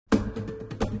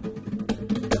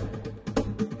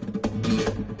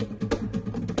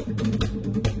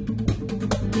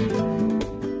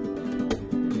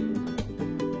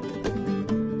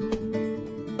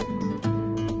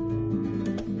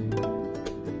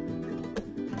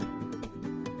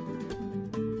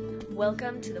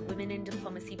Welcome to the Women in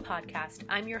Diplomacy podcast.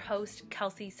 I'm your host,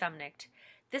 Kelsey Sumnicht.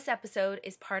 This episode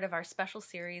is part of our special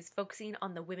series focusing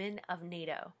on the women of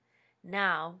NATO.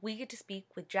 Now, we get to speak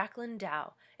with Jacqueline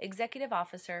Dow, Executive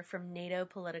Officer from NATO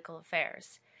Political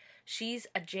Affairs. She's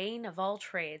a Jane of all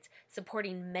trades,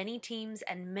 supporting many teams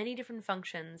and many different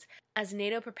functions as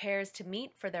NATO prepares to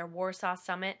meet for their Warsaw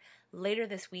Summit later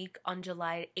this week on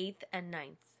July 8th and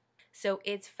 9th. So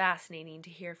it's fascinating to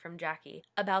hear from Jackie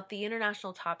about the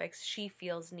international topics she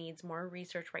feels needs more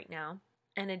research right now.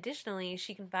 And additionally,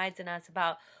 she confides in us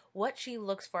about what she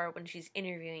looks for when she's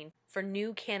interviewing for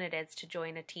new candidates to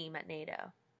join a team at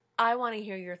NATO. I want to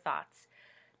hear your thoughts.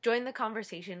 Join the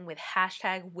conversation with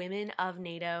hashtag Women of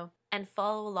NATO and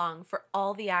follow along for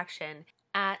all the action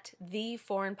at The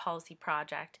Foreign Policy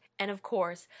Project. And of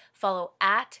course, follow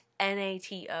at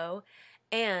NATO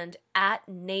and at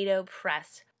NATO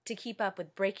Press to keep up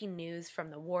with breaking news from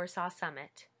the Warsaw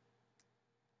Summit.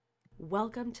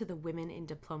 Welcome to the Women in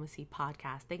Diplomacy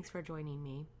podcast. Thanks for joining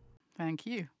me. Thank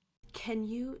you. Can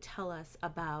you tell us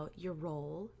about your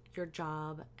role, your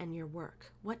job, and your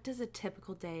work? What does a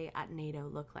typical day at NATO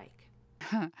look like?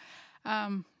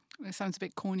 It sounds a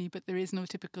bit corny, but there is no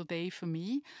typical day for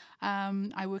me.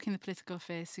 I work in the Political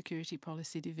Affairs Security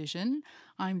Policy Division.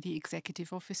 I'm the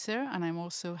executive officer, and I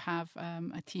also have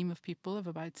a team of people of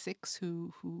about 6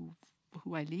 who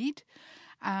I lead.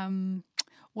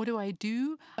 What do I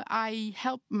do? I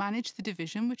help manage the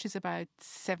division, which is about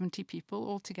 70 people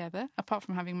altogether, apart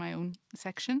from having my own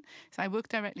section. So I work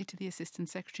directly to the Assistant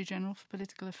Secretary General for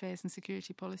Political Affairs and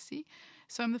Security Policy.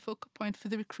 So I'm the focal point for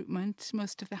the recruitment,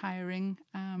 most of the hiring,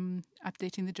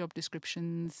 updating the job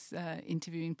descriptions,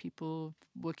 interviewing people,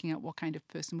 working out what kind of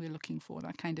person we're looking for,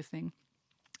 that kind of thing.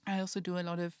 I also do a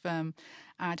lot of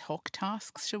ad hoc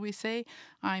tasks, shall we say.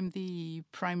 I'm the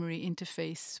primary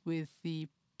interface with the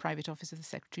Private Office of the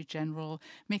Secretary General,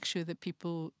 make sure that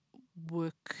people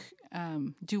work,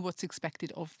 do what's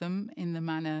expected of them in the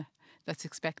manner that's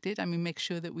expected. I mean, make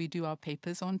sure that we do our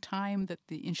papers on time,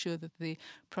 ensure that the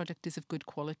product is of good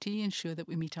quality, ensure that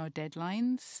we meet our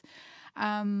deadlines.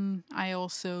 I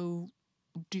also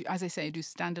do, as I say, I do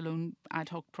standalone ad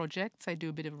hoc projects. I do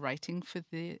a bit of writing for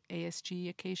the ASG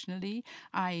occasionally.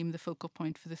 I am the focal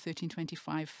point for the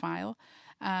 1325 file,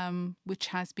 which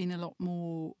has been a lot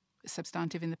more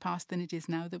substantive in the past than it is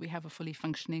now that we have a fully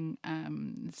functioning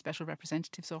special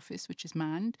representative's office, which is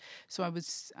manned. So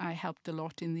I helped a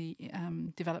lot in the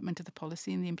development of the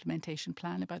policy and the implementation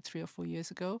plan about 3 or 4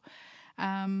 years ago.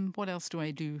 What else do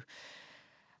I do?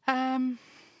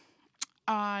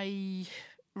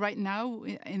 Right now,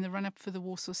 in the run-up for the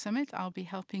Warsaw Summit, I'll be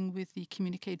helping with the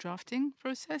communique drafting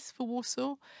process for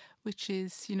Warsaw, which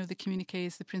is, the communique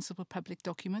is the principal public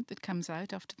document that comes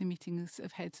out after the meetings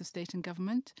of heads of state and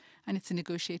government, and it's a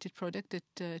negotiated product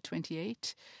at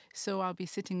 28. So I'll be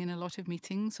sitting in a lot of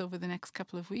meetings over the next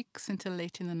couple of weeks until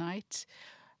late in the night,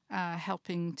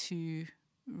 helping to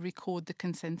record the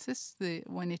consensus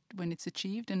when it's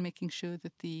achieved and making sure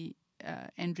that the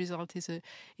end result is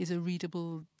a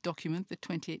readable document that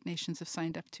 28 nations have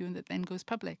signed up to and that then goes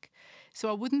public. So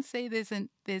I wouldn't say there's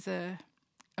a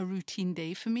routine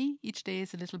day for me. Each day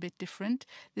is a little bit different.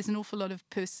 There's an awful lot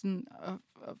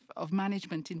of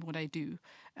management in what I do.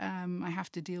 I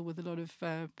have to deal with a lot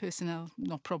of personnel,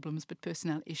 not problems, but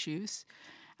personnel issues.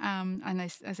 And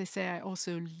as I say, I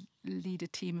also lead a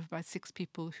team of about 6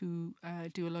 people who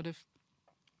do a lot of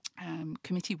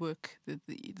committee work.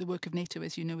 The work of NATO,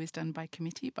 as you know, is done by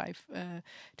committee, by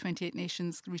 28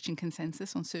 nations reaching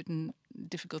consensus on certain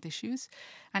difficult issues,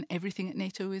 and everything at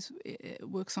NATO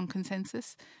works on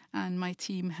consensus. And my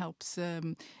team helps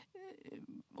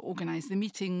organise the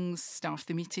meetings, staff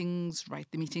the meetings,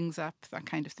 write the meetings up, that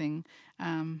kind of thing.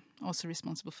 Also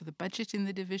responsible for the budget in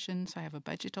the division, so I have a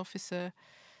budget officer.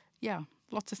 Yeah,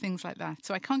 lots of things like that.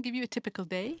 So I can't give you a typical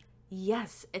day.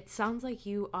 Yes, it sounds like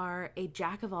you are a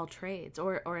jack of all trades,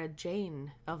 or a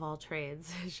Jane of all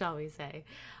trades, shall we say.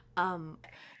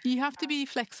 You have to be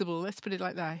flexible, let's put it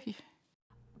like that.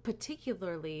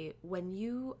 Particularly when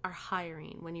you are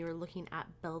hiring, when you're looking at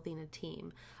building a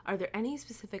team, are there any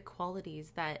specific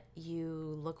qualities that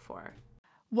you look for?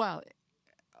 Well,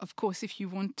 of course, if you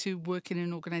want to work in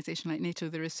an organisation like NATO,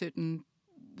 there are certain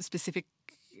specific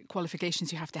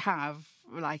qualifications you have to have,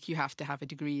 like you have to have a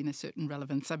degree in a certain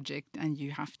relevant subject, and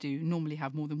you have to normally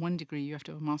have more than one degree. You have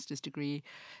to have a master's degree,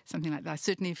 something like that.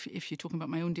 Certainly if you're talking about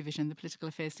my own division, the Political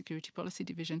Affairs Security Policy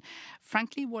Division.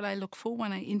 Frankly, what I look for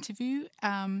when I interview,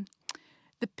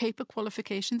 the paper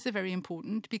qualifications are very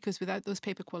important, because without those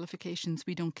paper qualifications,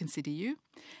 we don't consider you.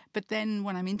 But then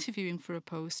when I'm interviewing for a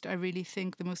post, I really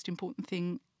think the most important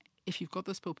thing, if you've got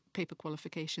those paper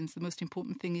qualifications, the most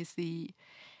important thing is the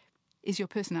is your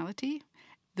personality,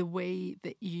 the way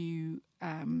that you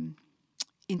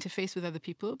interface with other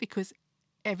people, because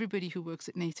everybody who works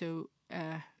at NATO,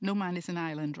 no man is an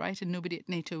island, right? And nobody at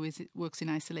NATO works in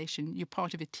isolation. You're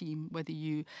part of a team, whether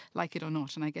you like it or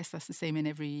not. And I guess that's the same in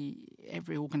every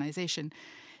organisation.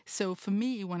 So for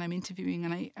me, when I'm interviewing,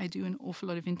 and I do an awful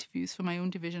lot of interviews for my own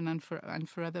division and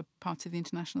for other parts of the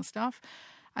international staff,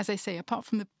 as I say, apart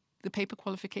from the paper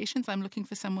qualifications, I'm looking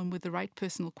for someone with the right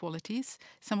personal qualities,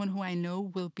 someone who I know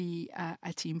will be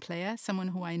a team player, someone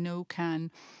who I know can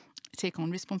take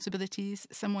on responsibilities,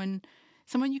 someone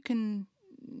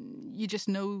you just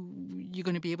know you're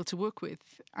going to be able to work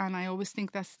with. And I always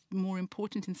think that's more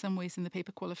important in some ways than the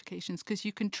paper qualifications, because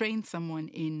you can train someone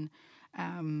in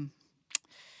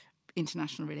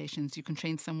international relations, you can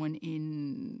train someone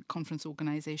in conference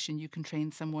organisation, you can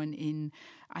train someone in,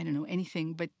 I don't know,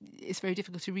 anything, but it's very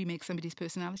difficult to remake somebody's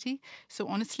personality. So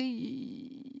honestly,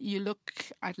 you look,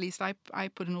 at least I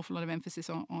put an awful lot of emphasis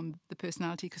on the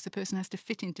personality, because the person has to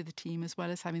fit into the team as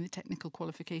well as having the technical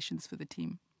qualifications for the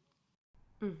team.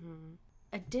 Mm-hmm.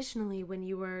 Additionally, when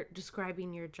you were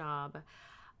describing your job,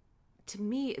 to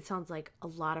me, it sounds like a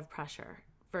lot of pressure.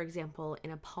 For example,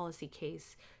 in a policy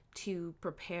case, to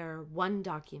prepare one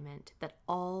document that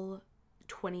all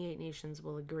 28 nations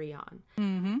will agree on.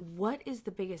 Mm-hmm. What is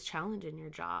the biggest challenge in your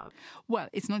job? Well,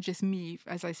 it's not just me.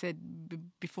 As I said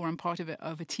before, I'm part of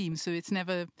a team, so it's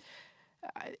never...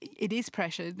 it is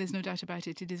pressured. There's no doubt about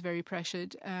it. It is very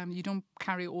pressured. You don't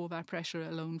carry all that pressure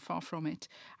alone, far from it.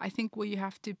 I think where you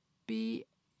have to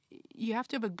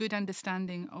have a good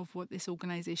understanding of what this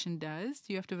organisation does.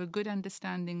 You have to have a good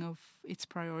understanding of its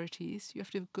priorities. You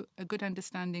have to have a good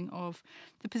understanding of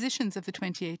the positions of the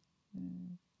 28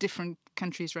 different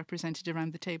countries represented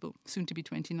around the table, soon to be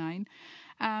 29.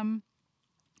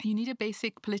 You need a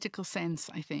basic political sense,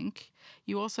 I think.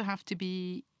 You also have to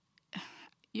be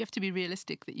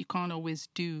realistic that you can't always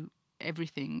do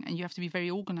everything, and you have to be very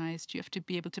organised. You have to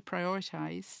be able to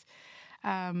prioritise.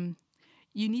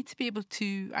 You need to be able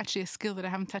to, actually a skill that I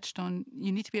haven't touched on,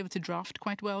 you need to be able to draft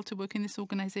quite well to work in this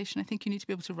organisation. I think you need to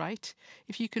be able to write.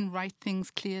 If you can write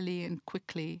things clearly and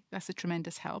quickly, that's a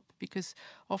tremendous help, because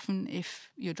often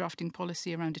if you're drafting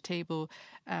policy around a table,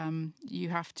 you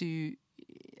have to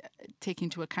take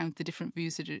into account the different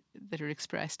views that are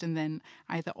expressed, and then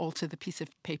either alter the piece of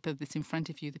paper that's in front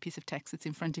of you, the piece of text that's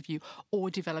in front of you, or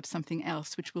develop something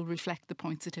else which will reflect the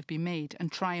points that have been made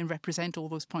and try and represent all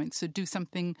those points. So do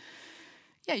something...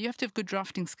 Yeah, you have to have good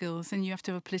drafting skills, and you have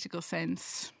to have a political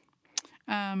sense.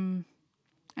 And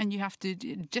you have to...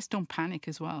 just don't panic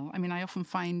as well. I mean, I often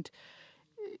find...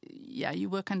 yeah, you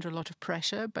work under a lot of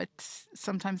pressure, but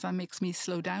sometimes that makes me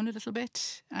slow down a little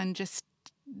bit and just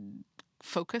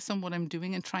focus on what I'm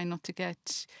doing and try not to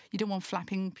get... you don't want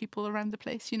flapping people around the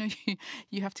place, you know.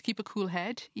 You have to keep a cool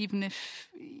head, even if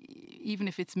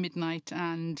it's midnight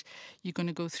and you're going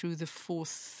to go through the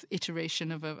fourth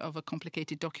iteration of a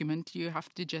complicated document. You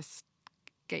have to just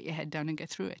get your head down and get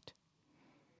through it.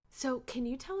 So can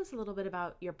you tell us a little bit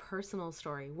about your personal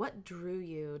story? What drew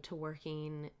you to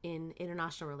working in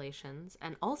international relations,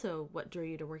 and also what drew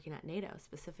you to working at NATO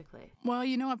specifically? Well,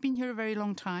 you know, I've been here a very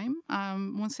long time. I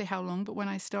won't say how long, but when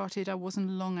I started, I wasn't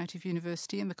long out of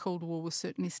university, and the Cold War was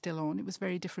certainly still on. It was a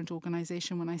very different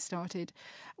organisation when I started.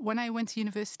 When I went to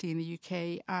university in the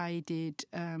UK, I did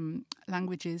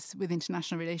languages with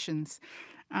international relations.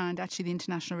 And actually, the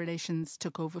international relations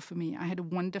took over for me. I had a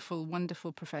wonderful,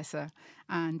 wonderful professor,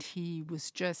 and he was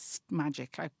just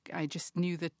magic. I just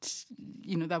knew that,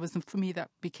 you know, that was, for me, that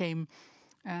became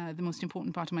the most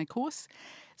important part of my course.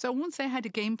 So I won't say I had a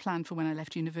game plan for when I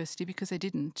left university, because I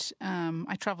didn't.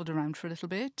 I travelled around for a little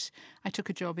bit. I took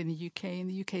a job in the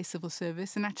UK Civil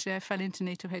Service, and actually I fell into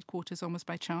NATO headquarters almost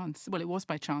by chance. Well, it was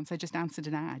by chance. I just answered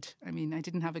an ad. I mean, I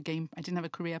didn't have a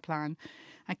career plan.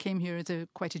 I came here as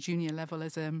quite a junior level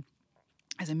as a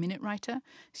minute writer.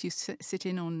 So you sit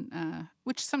in on,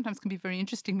 which sometimes can be very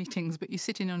interesting meetings, but you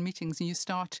sit in on meetings and you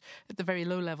start at the very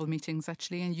low level meetings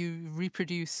actually, and you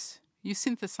reproduce. You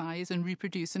synthesize and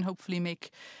reproduce and hopefully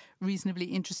make reasonably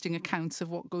interesting accounts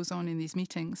of what goes on in these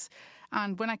meetings.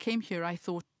 And when I came here, I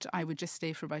thought I would just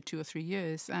stay for about 2 or 3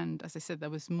 years. And as I said,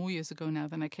 that was more years ago now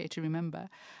than I care to remember.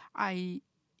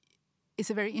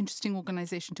 It's a very interesting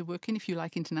organisation to work in if you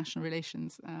like international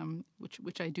relations,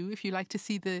 which I do. If you like to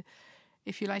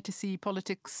see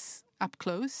politics up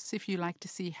close, if you like to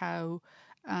see how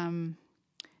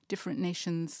different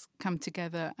nations come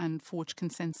together and forge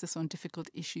consensus on difficult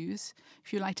issues,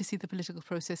 if you like to see the political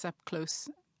process up close,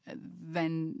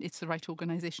 then it's the right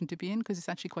organisation to be in, because it's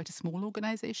actually quite a small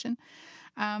organisation.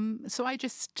 So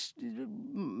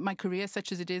my career,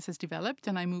 such as it is, has developed,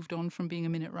 and I moved on from being a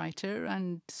minute writer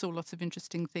and saw lots of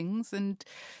interesting things. And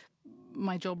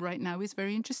my job right now is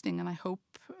very interesting, and I hope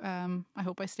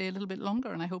I stay a little bit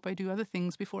longer, and I hope I do other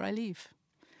things before I leave.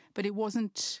 But it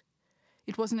wasn't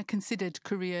a considered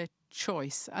career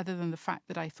choice, other than the fact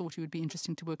that I thought it would be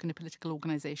interesting to work in a political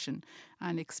organisation,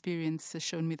 and experience has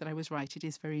shown me that I was right. It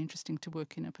is very interesting to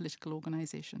work in a political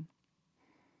organisation.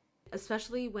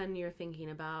 Especially when you're thinking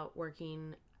about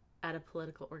working at a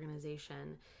political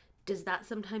organization, does that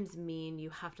sometimes mean you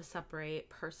have to separate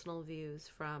personal views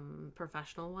from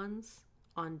professional ones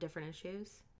on different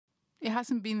issues? It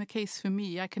hasn't been the case for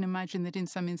me. I can imagine that in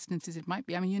some instances it might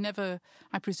be. I mean,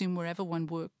 I presume wherever one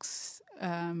works,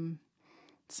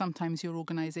 sometimes your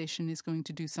organisation is going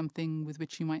to do something with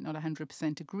which you might not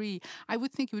 100% agree. I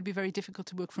would think it would be very difficult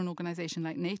to work for an organisation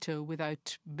like NATO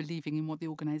without believing in what the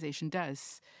organisation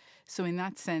does. So in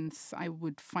that sense, I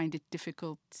would find it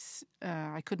difficult.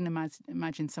 I couldn't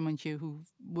imagine someone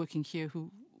working here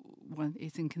who, well,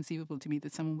 it's inconceivable to me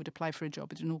that someone would apply for a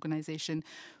job at an organisation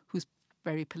whose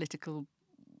very political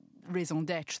raison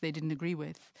d'etre they didn't agree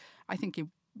with.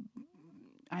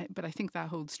 But I think that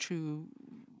holds true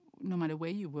no matter where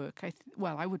you work.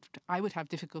 I would have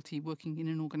difficulty working in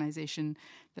an organisation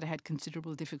that I had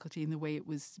considerable difficulty in the way it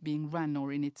was being run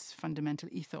or in its fundamental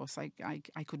ethos. I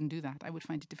couldn't do that. I would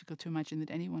find it difficult to imagine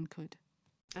that anyone could.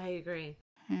 I agree.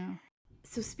 Yeah.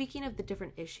 So speaking of the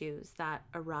different issues that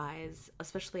arise,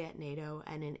 especially at NATO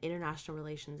and in international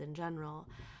relations in general,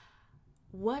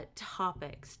 what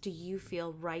topics do you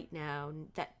feel right now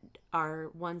that are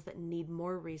ones that need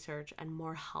more research and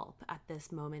more help at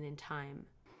this moment in time?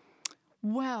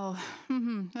 Well,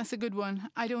 that's a good one.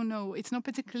 I don't know. It's not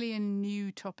particularly a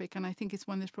new topic, and I think it's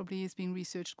one that probably is being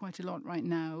researched quite a lot right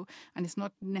now. And it's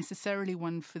not necessarily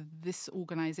one for this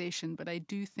organisation, but I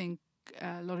do think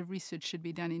a lot of research should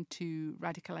be done into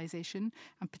radicalisation,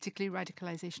 and particularly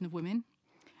radicalisation of women.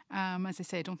 As I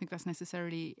say, I don't think that's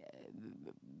necessarily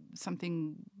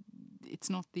something. It's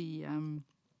not the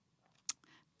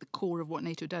core of what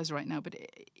NATO does right now, but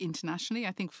internationally,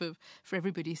 I think for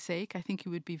everybody's sake, I think it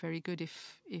would be very good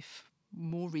if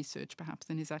more research, perhaps,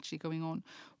 than is actually going on,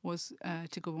 was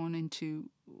to go on into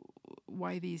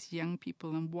why these young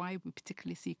people, and why we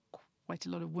particularly see quite a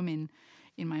lot of women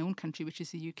in my own country, which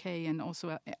is the UK, and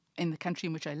also in the country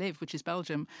in which I live, which is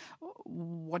Belgium.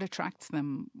 What attracts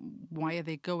them? Why are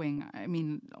they going? I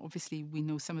mean, obviously we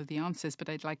know some of the answers, but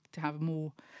I'd like to have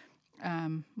more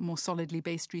solidly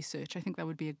based research. I think that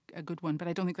would be a good one, but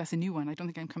I don't think that's a new one. I don't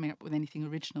think I'm coming up with anything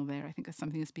original there. I think that's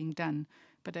something that's being done,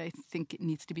 but I think it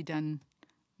needs to be done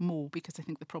more, because I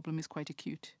think the problem is quite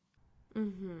acute.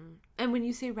 Mm-hmm. And when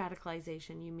you say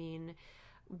radicalization, you mean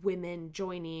women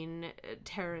joining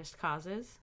terrorist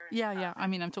causes? Yeah. I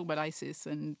mean, I'm talking about ISIS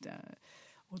and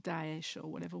or Daesh, or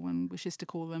whatever one wishes to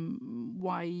call them.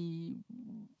 Why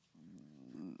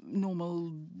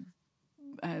normal,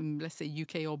 let's say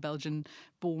UK or Belgian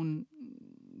born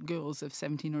girls of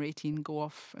 17 or 18 go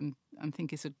off and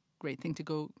think it's a great thing to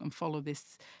go and follow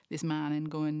this man and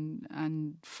go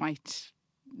and fight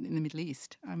in the Middle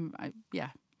East.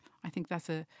 I think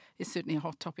it's certainly a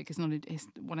hot topic.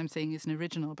 What I'm saying isn't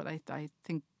original, but I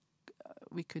think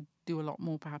we could do a lot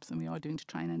more perhaps than we are doing to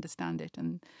try and understand it,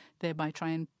 and thereby try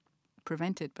and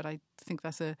prevent it. But I think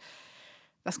that's going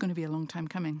to be a long time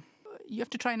coming. You have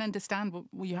to try and understand.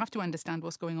 You have to understand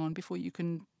what's going on before you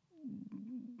can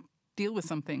deal with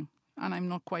something. And I'm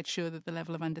not quite sure that the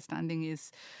level of understanding is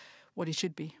what it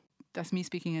should be. That's me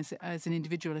speaking as an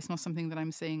individual. It's not something that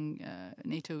I'm saying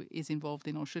NATO is involved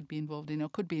in, or should be involved in, or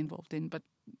could be involved in. But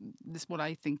this is what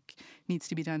I think needs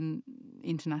to be done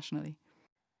internationally.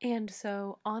 And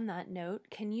so, on that note,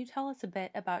 can you tell us a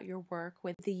bit about your work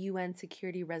with the UN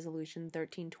Security Resolution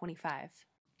 1325?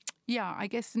 Yeah, I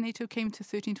guess NATO came to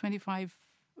 1325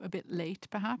 a bit late,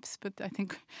 perhaps, but I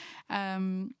think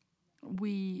I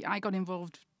got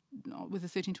involved with the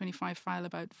 1325 file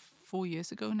about 4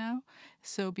 years ago now.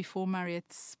 So before Mariette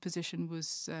Skurman's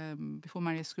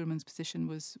position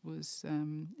was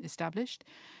established.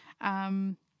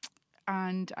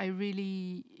 And I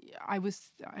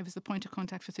was the point of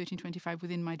contact for 1325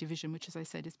 within my division, which, as I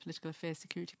said, is political affairs,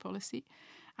 security policy.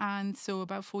 And so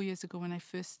about 4 years ago, when I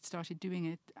first started doing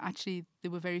it, actually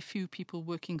there were very few people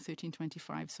working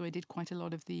 1325. So I did quite a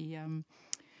lot of the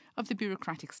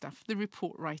bureaucratic stuff, the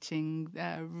report writing,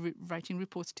 writing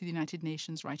reports to the United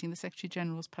Nations, writing the Secretary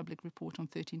General's public report on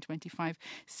 1325,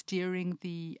 steering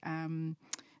the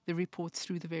reports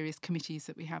through the various committees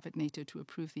that we have at NATO to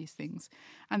approve these things.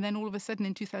 And then all of a sudden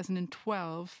in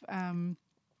 2012,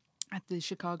 at the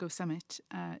Chicago summit.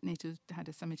 NATO had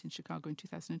a summit in Chicago in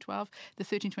 2012. The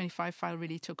 1325 file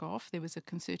really took off. There was a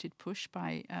concerted push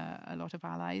by a lot of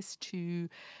allies to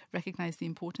recognise the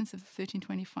importance of the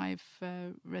 1325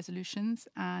 resolutions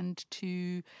and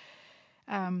to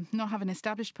not have an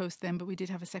established post then, but we did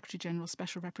have a Secretary General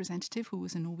Special Representative who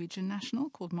was a Norwegian national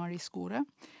called Mari Skåre.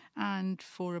 And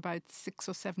for about 6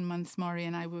 or 7 months, Mari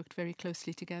and I worked very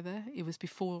closely together. It was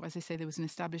before, as I say, there was an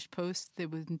established post.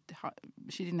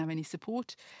 She didn't have any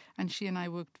support. And she and I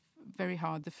worked very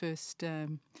hard the first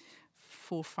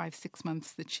 4, 5, 6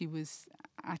 months that she was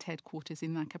at headquarters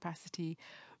in that capacity,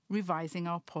 revising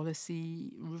our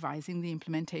policy, revising the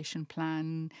implementation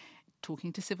plan,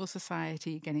 talking to civil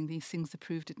society, getting these things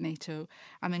approved at NATO.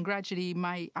 And then gradually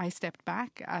I stepped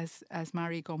back as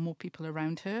Mari got more people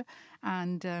around her.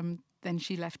 And then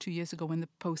she left 2 years ago when the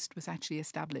post was actually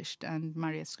established. And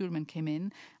Mariette Schuurman came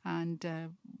in. And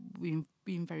we've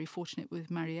been very fortunate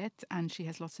with Mariette. And she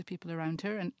has lots of people around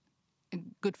her. And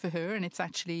good for her. And it's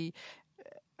actually,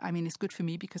 it's good for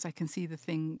me because I can see the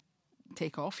thing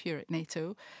take off here at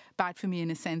NATO. Bad for me in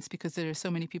a sense because there are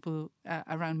so many people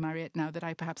around Mariette now that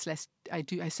I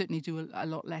certainly do a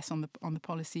lot less on the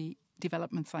policy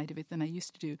development side of it than I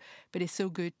used to do. But it's so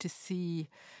good to see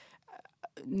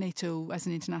NATO as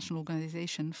an international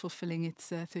organisation fulfilling its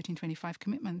 1325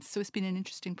 commitments. So it's been an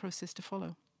interesting process to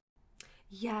follow.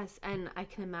 Yes, and I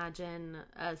can imagine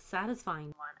a satisfying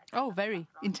one. Oh, very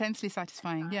intensely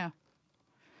satisfying, yeah.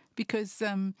 Because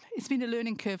it's been a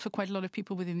learning curve for quite a lot of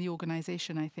people within the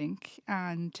organisation, I think,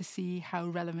 and to see how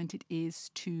relevant it is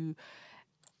to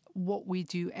what we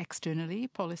do externally,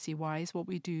 policy-wise, what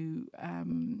we do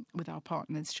with our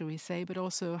partners, shall we say, but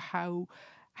also how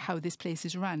this place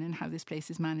is run and how this place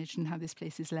is managed and how this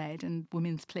place is led, and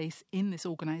women's place in this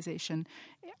organisation.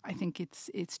 I think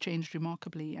it's changed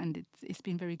remarkably, and it's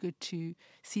been very good to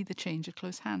see the change at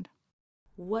close hand.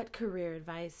 What career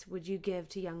advice would you give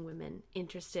to young women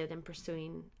interested in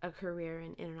pursuing a career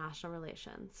in international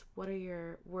relations? What are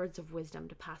your words of wisdom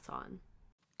to pass on?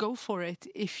 Go for it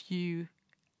if you're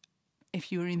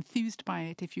enthused by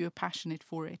it, if you're passionate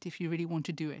for it, if you really want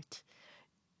to do it.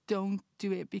 Don't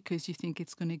do it because you think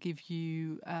it's going to give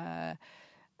you a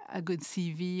good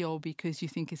CV or because you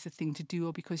think it's a thing to do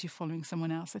or because you're following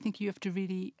someone else. I think you have to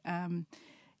really,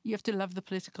 you have to love the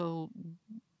political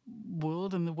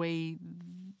world and the way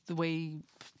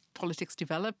politics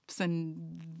develops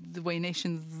and the way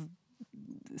nations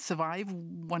survive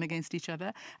one against each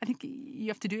other. I think you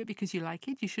have to do it because you like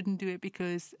it. You shouldn't do it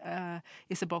because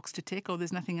it's a box to tick or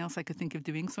there's nothing else I could think of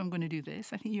doing, so I'm going to do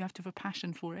this. I think you have to have a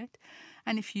passion for it.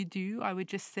 And if you do, I would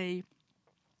just say,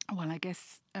 well, I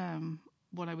guess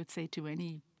what I would say to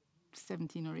any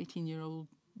 17 or 18-year-old,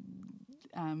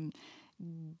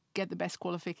 get the best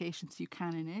qualifications you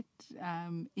can in it,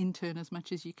 intern as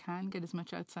much as you can, get as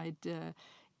much outside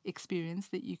experience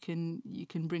that you can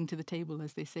bring to the table,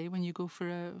 as they say, when you go for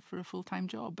a full-time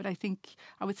job. But I think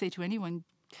I would say to anyone,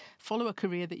 follow a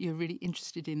career that you're really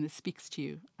interested in that speaks to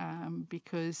you,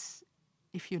 because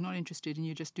if you're not interested and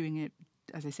you're just doing it,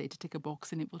 as I say, to tick a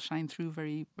box, and it will shine through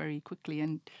very, very quickly.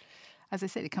 And as I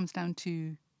said, it comes down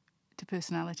to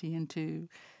personality and to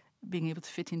being able to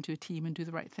fit into a team and do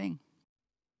the right thing.